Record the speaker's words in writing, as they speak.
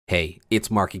Hey, it's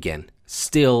Mark again.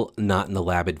 Still not in the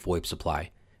lab at VoIP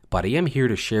Supply, but I am here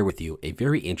to share with you a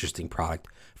very interesting product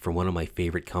from one of my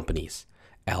favorite companies,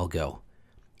 Algo.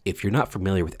 If you're not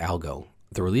familiar with Algo,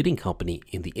 they're a leading company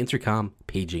in the intercom,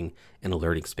 paging, and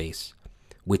alerting space.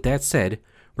 With that said,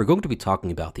 we're going to be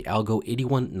talking about the Algo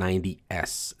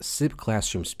 8190S SIP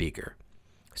classroom speaker.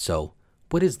 So,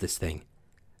 what is this thing?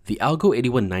 The Algo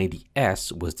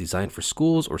 8190S was designed for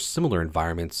schools or similar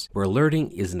environments where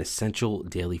alerting is an essential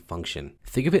daily function.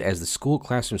 Think of it as the school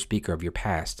classroom speaker of your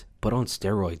past, but on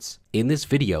steroids. In this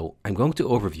video, I'm going to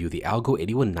overview the Algo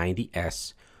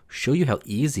 8190S, show you how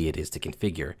easy it is to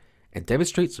configure, and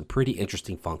demonstrate some pretty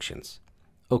interesting functions.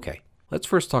 Okay, let's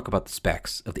first talk about the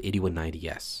specs of the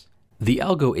 8190S. The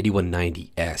Algo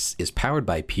 8190S is powered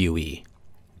by PoE,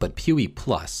 but PoE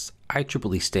Plus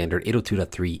IEEE standard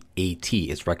 802.3 AT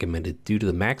is recommended due to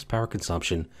the max power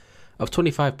consumption of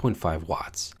 25.5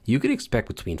 watts. You can expect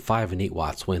between 5 and 8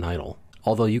 watts when idle.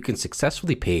 Although you can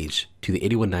successfully page to the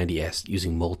 8190S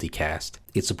using Multicast,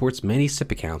 it supports many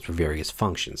SIP accounts for various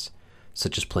functions,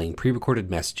 such as playing pre-recorded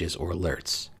messages or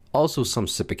alerts. Also, some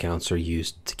SIP accounts are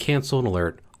used to cancel an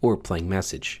alert or playing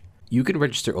message. You can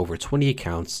register over 20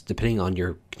 accounts depending on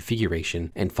your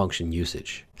configuration and function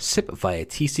usage. SIP via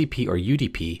TCP or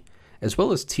UDP, as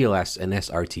well as TLS and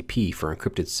SRTP for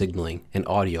encrypted signaling and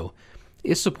audio,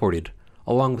 is supported,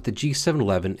 along with the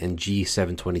G711 and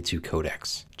G722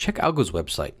 codecs. Check Algo's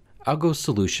website,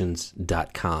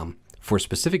 algosolutions.com, for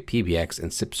specific PBX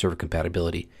and SIP server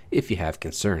compatibility if you have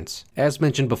concerns. As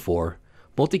mentioned before,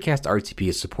 Multicast RTP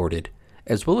is supported,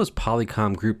 as well as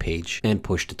Polycom group page and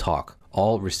push to talk,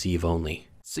 all receive only.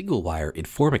 Single wire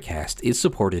Informacast is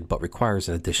supported but requires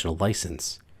an additional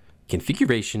license.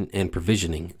 Configuration and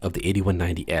provisioning of the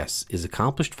 8190S is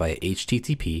accomplished via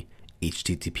HTTP,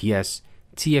 HTTPS,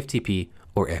 TFTP,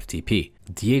 or FTP.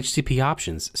 DHCP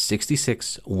options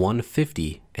 66,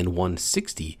 150, and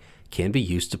 160 can be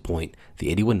used to point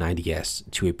the 8190S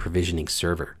to a provisioning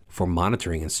server. For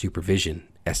monitoring and supervision,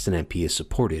 SNMP is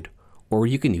supported, or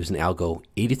you can use an Algo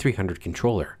 8300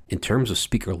 controller. In terms of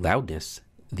speaker loudness,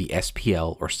 the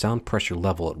SPL or sound pressure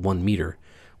level at 1 meter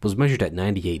was measured at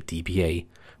 98 dBA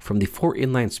from the 4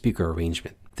 inline speaker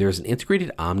arrangement. There is an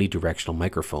integrated omnidirectional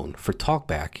microphone for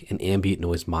talkback and ambient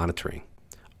noise monitoring.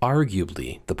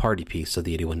 Arguably, the party piece of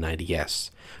the 8190S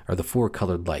are the 4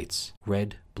 colored lights,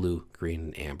 red, blue, green,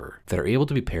 and amber, that are able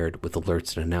to be paired with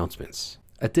alerts and announcements.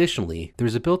 Additionally, there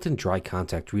is a built-in dry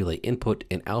contact relay input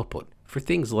and output for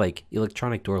things like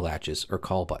electronic door latches or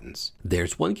call buttons.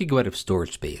 There's 1 GB of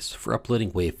storage space for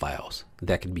uploading WAV files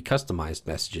that can be customized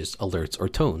messages, alerts, or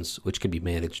tones, which can be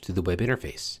managed through the web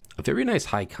interface. A very nice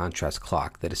high contrast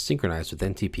clock that is synchronized with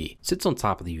NTP sits on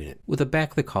top of the unit with a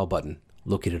backlit call button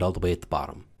located all the way at the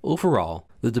bottom. Overall,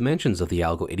 the dimensions of the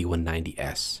Algo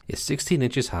 8190S is 16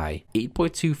 inches high,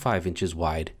 8.25 inches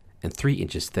wide, and 3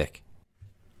 inches thick.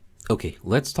 Okay,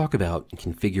 let's talk about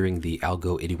configuring the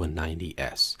Algo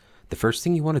 8190S. The first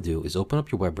thing you want to do is open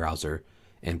up your web browser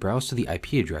and browse to the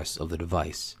IP address of the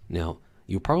device. Now,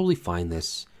 you'll probably find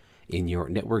this in your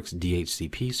network's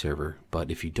DHCP server, but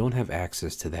if you don't have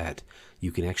access to that,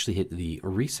 you can actually hit the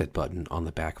reset button on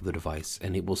the back of the device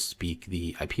and it will speak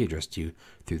the IP address to you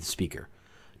through the speaker.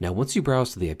 Now, once you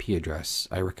browse to the IP address,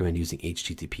 I recommend using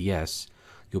HTTPS.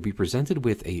 You'll be presented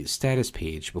with a status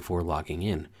page before logging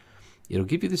in. It'll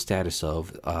give you the status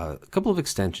of a couple of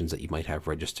extensions that you might have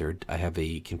registered. I have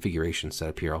a configuration set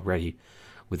up here already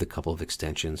with a couple of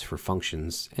extensions for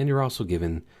functions, and you're also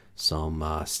given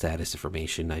some status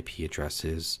information, IP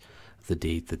addresses, the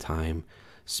date, the time,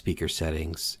 speaker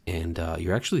settings, and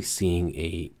you're actually seeing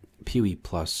a PoE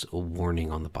Plus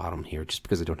warning on the bottom here. Just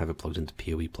because I don't have it plugged into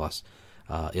PoE Plus,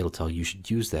 it'll tell you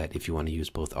should use that if you want to use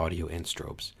both audio and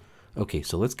strobes. Okay,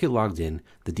 so let's get logged in.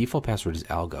 The default password is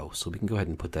Algo, so we can go ahead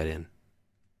and put that in.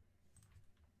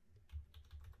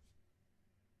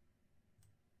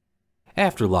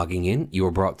 After logging in, you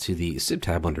are brought to the SIP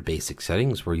tab under Basic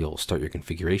Settings, where you'll start your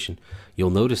configuration. You'll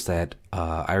notice that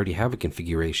I already have a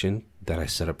configuration that I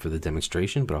set up for the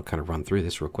demonstration, but I'll kind of run through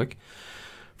this real quick.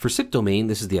 For SIP domain,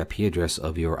 this is the IP address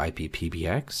of your IP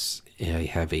PBX. I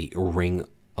have a ring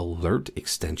alert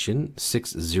extension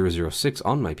 6006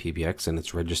 on my PBX, and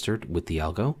it's registered with the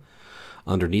Algo.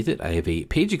 Underneath it, I have a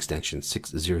page extension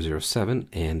 6007,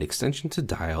 and extension to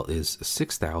dial is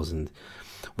 6000.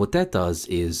 What that does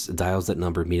is dials that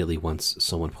number immediately once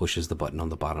someone pushes the button on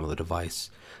the bottom of the device.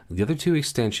 The other 2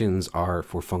 extensions are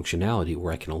for functionality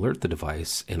where I can alert the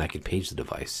device and I can page the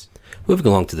device. Moving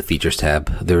along to the Features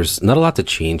tab, there's not a lot to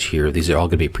change here. These are all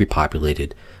going to be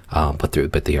pre-populated, but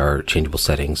they are changeable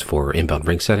settings for inbound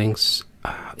ring settings,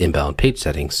 inbound page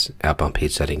settings, outbound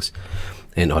page settings,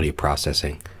 and audio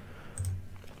processing.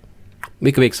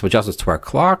 We can make some adjustments to our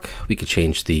clock. We could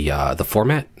change the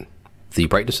format, the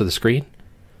brightness of the screen.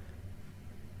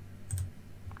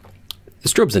 The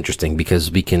strobe's interesting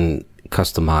because we can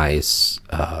customize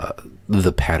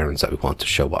the patterns that we want to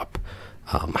show up.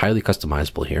 Highly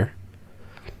customizable here.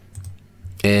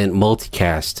 And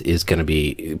multicast is going to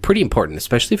be pretty important,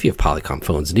 especially if you have Polycom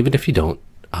phones. And even if you don't,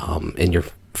 and your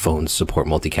phones support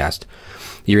multicast,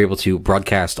 you're able to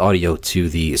broadcast audio to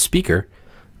the speaker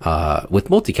with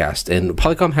multicast. And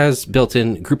Polycom has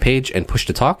built-in group page and push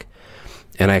to talk.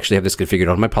 And I actually have this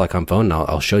configured on my Polycom phone. And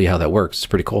I'll show you how that works. It's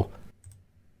pretty cool.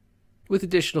 With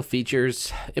additional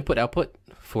features, input-output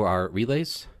for our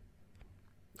relays,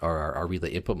 or our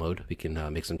relay input mode, we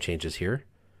can make some changes here.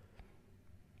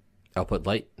 Output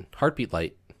light, heartbeat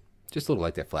light, just a little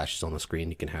light that flashes on the screen.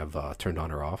 You can have turned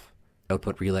on or off.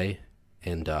 Output relay,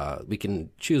 and we can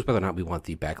choose whether or not we want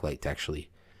the backlight to actually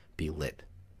be lit.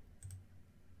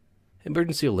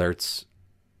 Emergency alerts,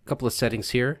 a couple of settings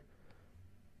here.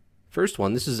 First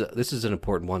one, this is an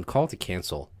important one, call to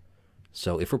cancel.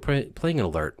 So if we're playing an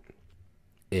alert,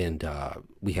 and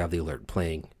we have the alert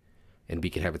playing, and we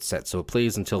can have it set so it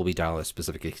plays until we dial a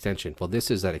specific extension. Well, this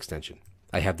is that extension.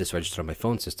 I have this registered on my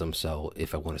phone system, so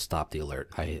if I want to stop the alert,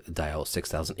 I dial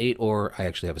 6008, or I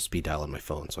actually have a speed dial on my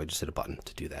phone, so I just hit a button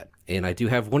to do that. And I do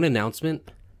have one announcement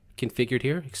configured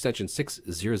here, extension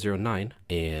 6009,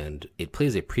 and it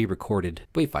plays a pre-recorded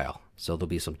WAV file, so there'll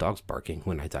be some dogs barking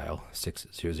when I dial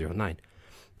 6009.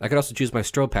 I could also choose my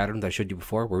strobe pattern that I showed you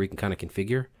before, where we can kind of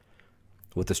configure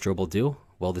what the strobe will do.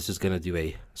 Well, this is going to do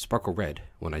a sparkle red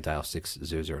when I dial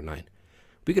 6009.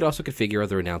 We could also configure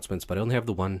other announcements, but I only have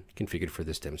the one configured for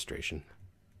this demonstration.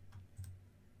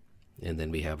 And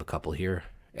then we have a couple here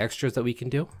extras that we can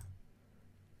do.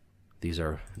 These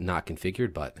are not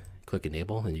configured, but click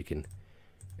enable and you can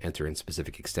enter in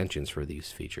specific extensions for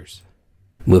these features.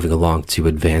 Moving along to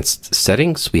advanced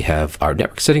settings, we have our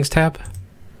network settings tab,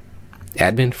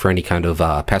 admin for any kind of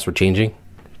password changing,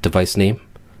 device name,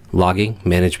 logging,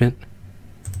 management,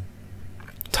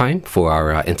 time for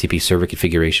our NTP server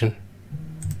configuration,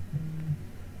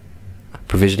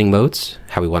 provisioning modes,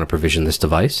 how we want to provision this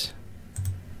device,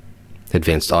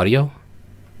 advanced audio,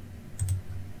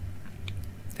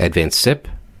 advanced SIP,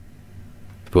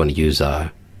 if we want to use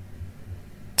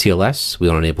TLS, we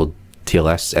want to enable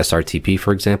TLS SRTP,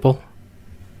 for example,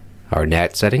 our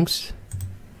NAT settings,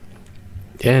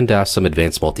 and some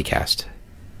advanced multicast.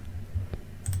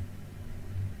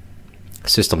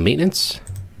 System maintenance,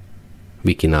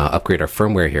 we can upgrade our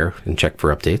firmware here and check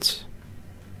for updates.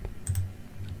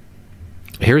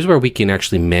 Here's where we can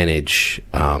actually manage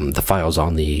the files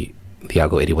on the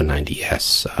Algo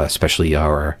 8190S, especially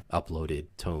our uploaded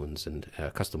tones and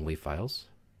custom WAV files.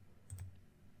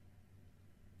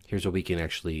 Here's where we can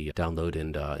actually download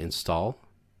and install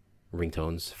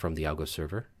ringtones from the Algo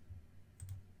server.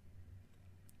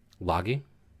 Logging.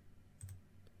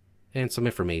 And some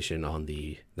information on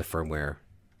the firmware.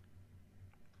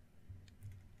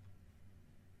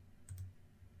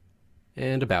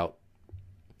 And about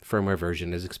firmware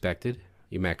version as expected,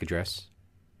 your MAC address,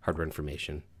 hardware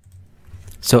information.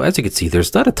 So as you can see,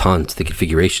 there's not a ton to the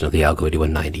configuration of the Algo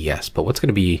 8190S, but what's going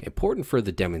to be important for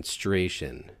the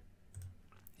demonstration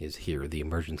is here, the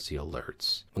emergency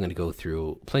alerts. I'm going to go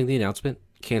through playing the announcement,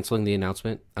 canceling the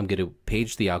announcement. I'm going to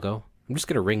page the Algo. I'm just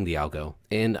going to ring the Algo,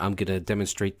 and I'm going to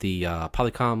demonstrate the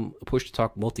Polycom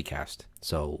push-to-talk multicast.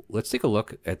 So let's take a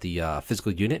look at the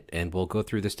physical unit, and we'll go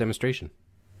through this demonstration.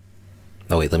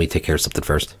 Oh wait, let me take care of something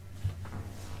first.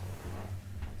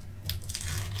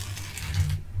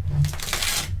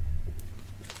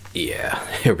 Yeah,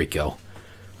 here we go.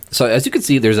 So as you can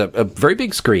see, there's a very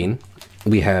big screen.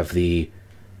 We have the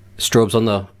strobes on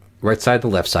the right side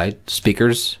and the left side,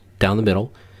 speakers down the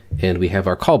middle, and we have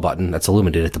our call button that's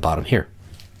illuminated at the bottom here.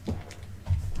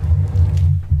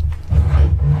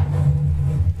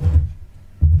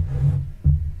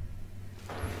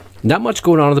 Not much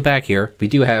going on in the back here. We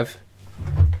do have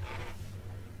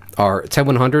our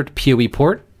 10100 PoE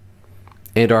port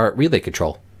and our relay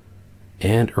control.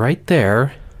 And right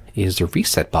there is the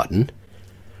reset button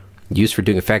used for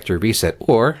doing a factory reset,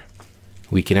 or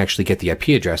we can actually get the IP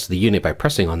address of the unit by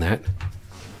pressing on that.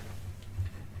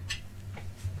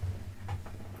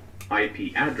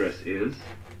 IP address is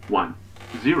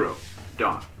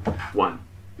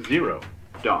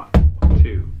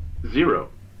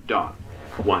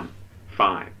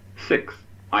 10.20.20.156.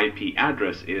 IP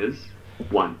address is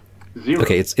 10.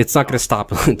 Okay, it's not going to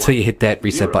stop until you hit that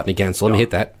reset button again, so let me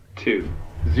hit that.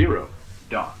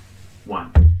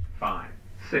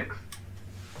 20.156.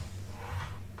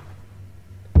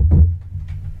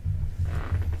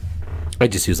 I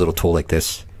just use a little tool like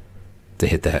this to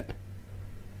hit that.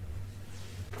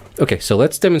 Okay, so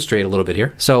let's demonstrate a little bit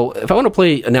here. So if I want to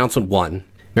play announcement 1,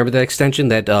 remember that extension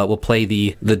that will play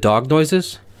the dog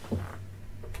noises?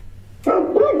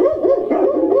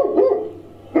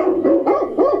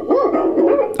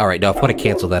 Alright, now if I want to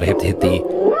cancel that, I have to hit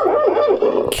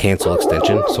the cancel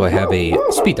extension. So I have a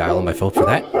speed dial on my phone for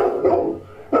that.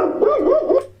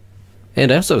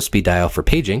 And I also have a speed dial for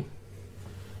paging.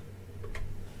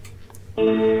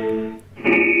 1,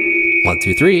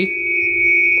 2, 3.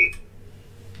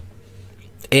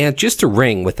 And just to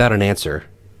ring without an answer.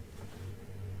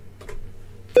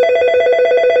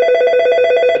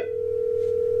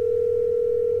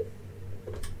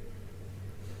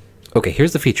 Okay,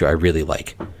 here's the feature I really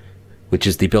like, which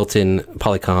is the built-in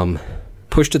Polycom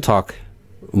push-to-talk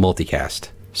multicast.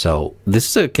 So this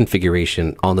is a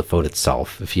configuration on the phone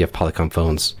itself. If you have Polycom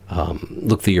phones,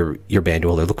 look through your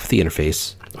manual or look for the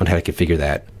interface on how to configure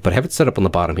that. But I have it set up on the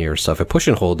bottom here. So if I push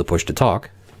and hold the push-to-talk,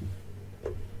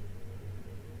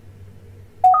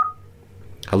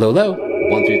 hello, hello,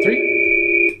 1, 2,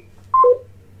 3.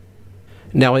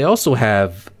 Now I also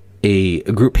have a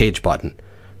group page button.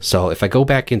 So if I go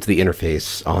back into the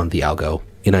interface on the Algo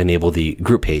and I enable the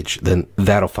group page, then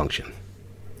that'll function.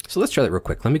 So let's try that real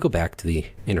quick. Let me go back to the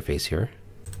interface here.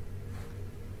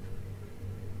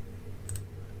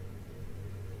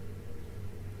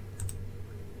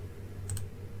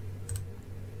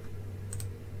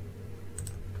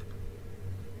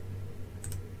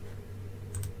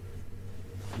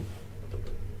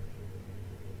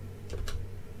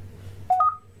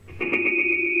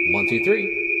 One, two,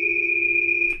 three.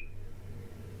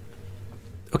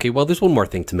 Okay, well, there's one more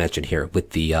thing to mention here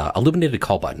with the illuminated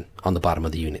call button on the bottom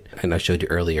of the unit. And I showed you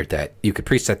earlier that you could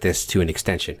preset this to an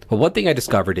extension. But one thing I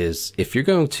discovered is if you're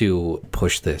going to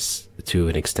push this to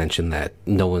an extension that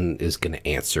no one is going to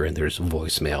answer and there's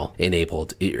voicemail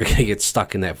enabled, you're going to get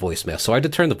stuck in that voicemail. So I had to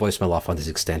turn the voicemail off on this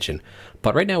extension.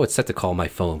 But right now it's set to call my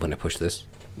phone when I push this.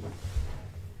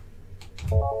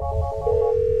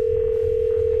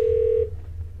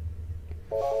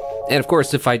 And of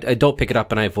course, if I don't pick it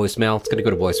up and I have voicemail, it's going to go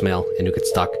to voicemail and you get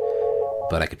stuck.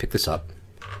 But I could pick this up.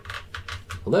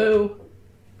 Hello?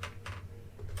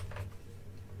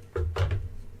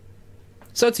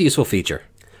 So it's a useful feature.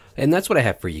 And that's what I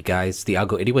have for you guys. The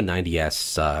Algo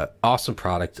 8190S. Awesome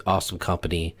product, awesome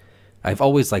company. I've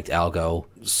always liked Algo.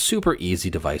 Super easy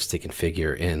device to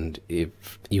configure. And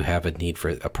if you have a need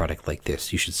for a product like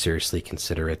this, you should seriously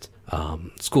consider it.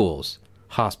 Schools,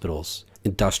 hospitals,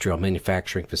 industrial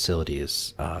manufacturing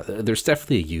facilities, there's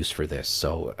definitely a use for this,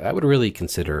 so I would really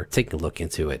consider taking a look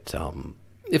into it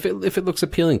if it looks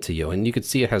appealing to you. And you can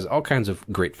see it has all kinds of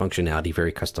great functionality,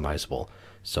 very customizable,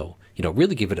 so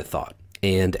really give it a thought.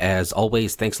 And as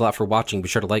always, thanks a lot for watching. Be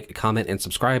sure to like, comment, and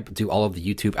subscribe to all of the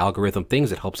YouTube algorithm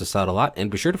things. It helps us out a lot. And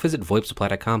be sure to visit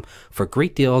VoIPsupply.com for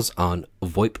great deals on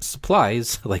VoIP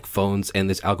supplies like phones and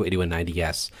this Algo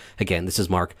 8190S. Again, this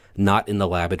is Mark, not in the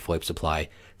lab at VoIP Supply.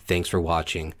 Thanks for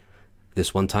watching.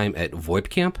 This one time at VoIP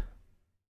Camp.